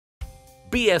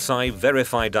BSI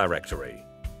VerifEye Directory,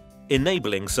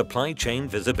 enabling supply chain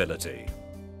visibility.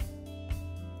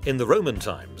 In the Roman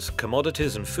times,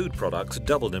 commodities and food products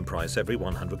doubled in price every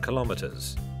 100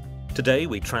 kilometers. Today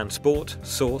we transport,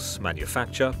 source,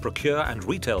 manufacture, procure and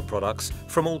retail products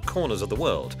from all corners of the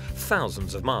world,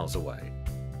 thousands of miles away.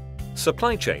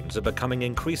 Supply chains are becoming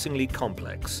increasingly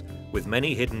complex, with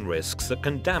many hidden risks that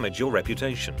can damage your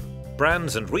reputation.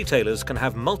 Brands and retailers can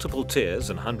have multiple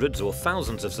tiers and hundreds or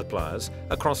thousands of suppliers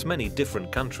across many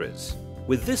different countries.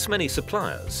 With this many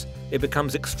suppliers, it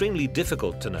becomes extremely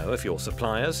difficult to know if your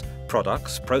suppliers,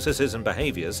 products, processes and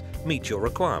behaviors meet your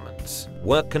requirements.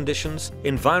 Work conditions,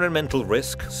 environmental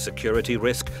risk, security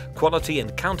risk, quality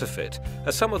and counterfeit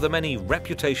are some of the many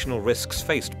reputational risks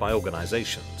faced by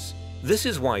organizations. This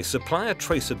is why supplier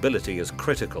traceability is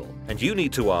critical, and you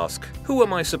need to ask, who are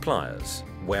my suppliers?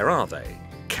 Where are they?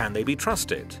 Can they be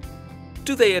trusted?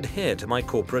 Do they adhere to my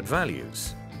corporate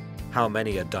values? How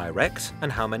many are direct and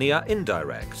how many are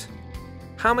indirect?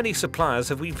 How many suppliers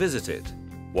have we visited?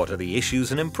 What are the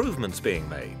issues and improvements being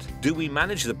made? Do we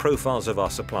manage the profiles of our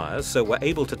suppliers so we're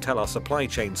able to tell our supply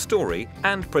chain story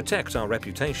and protect our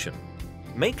reputation?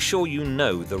 Make sure you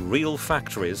know the real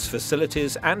factories,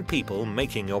 facilities and people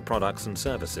making your products and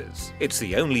services. It's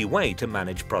the only way to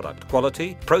manage product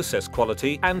quality, process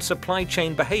quality and supply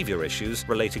chain behavior issues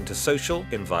relating to social,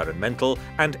 environmental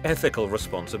and ethical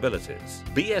responsibilities.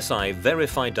 BSI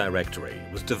VerifEye Directory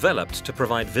was developed to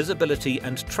provide visibility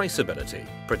and traceability,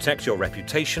 protect your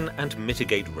reputation and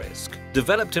mitigate risk.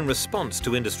 Developed in response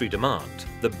to industry demand,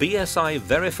 the BSI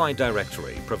VerifEye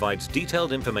Directory provides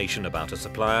detailed information about a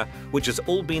supplier which has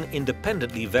all been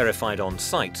independently verified on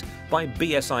site by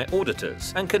BSI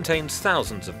auditors and contains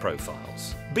thousands of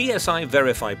profiles. BSI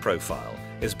VerifEye Profile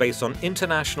is based on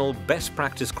international best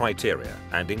practice criteria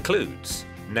and includes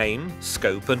name,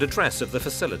 scope and address of the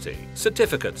facility,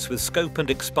 certificates with scope and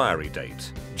expiry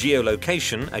date,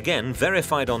 geolocation again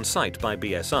verified on site by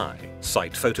BSI,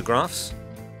 site photographs,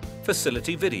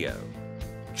 facility video,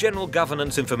 general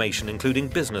governance information including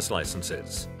business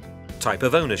licenses, type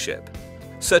of ownership,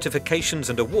 certifications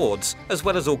and awards as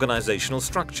well as organizational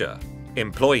structure,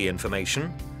 employee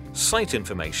information, site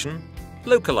information,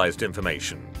 localized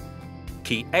information,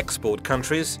 key export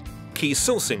countries, key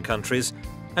sourcing countries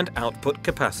and output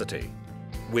capacity.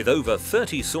 With over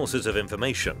 30 sources of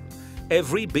information,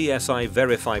 every BSI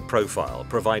VerifEye profile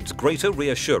provides greater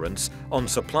reassurance on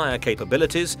supplier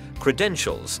capabilities,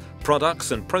 credentials,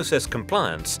 products and process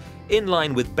compliance in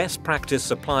line with best practice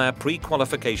supplier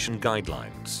pre-qualification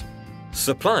guidelines.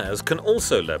 Suppliers can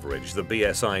also leverage the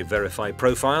BSI VerifEye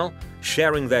profile,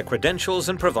 sharing their credentials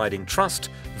and providing trust,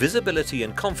 visibility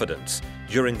and confidence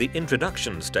during the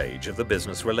introduction stage of the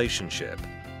business relationship.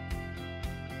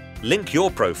 Link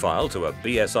your profile to a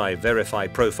BSI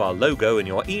VerifEye profile logo in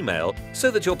your email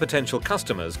so that your potential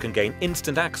customers can gain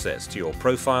instant access to your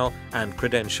profile and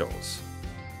credentials.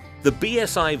 The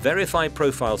BSI VerifEye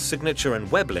profile signature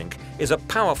and web link is a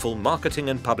powerful marketing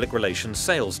and public relations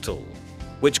sales tool,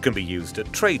 which can be used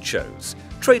at trade shows,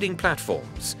 trading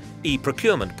platforms,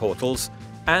 e-procurement portals,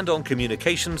 and on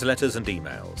communications letters and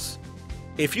emails.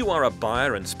 If you are a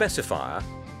buyer and specifier,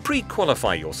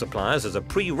 pre-qualify your suppliers as a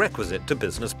prerequisite to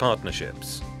business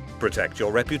partnerships. Protect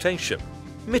your reputation,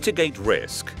 mitigate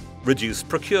risk, reduce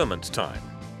procurement time,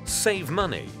 save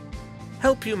money.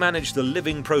 Help you manage the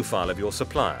living profile of your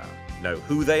supplier, know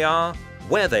who they are,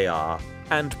 where they are,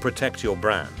 and protect your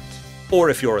brand. Or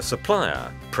if you're a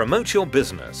supplier, promote your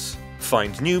business,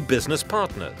 find new business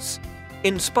partners,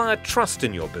 inspire trust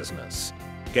in your business,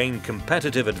 gain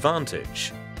competitive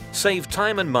advantage, save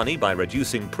time and money by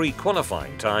reducing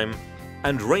pre-qualifying time,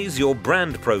 and raise your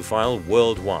brand profile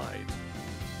worldwide.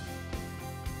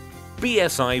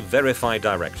 BSI VerifEye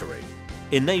Directory,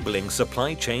 enabling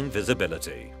supply chain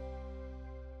visibility.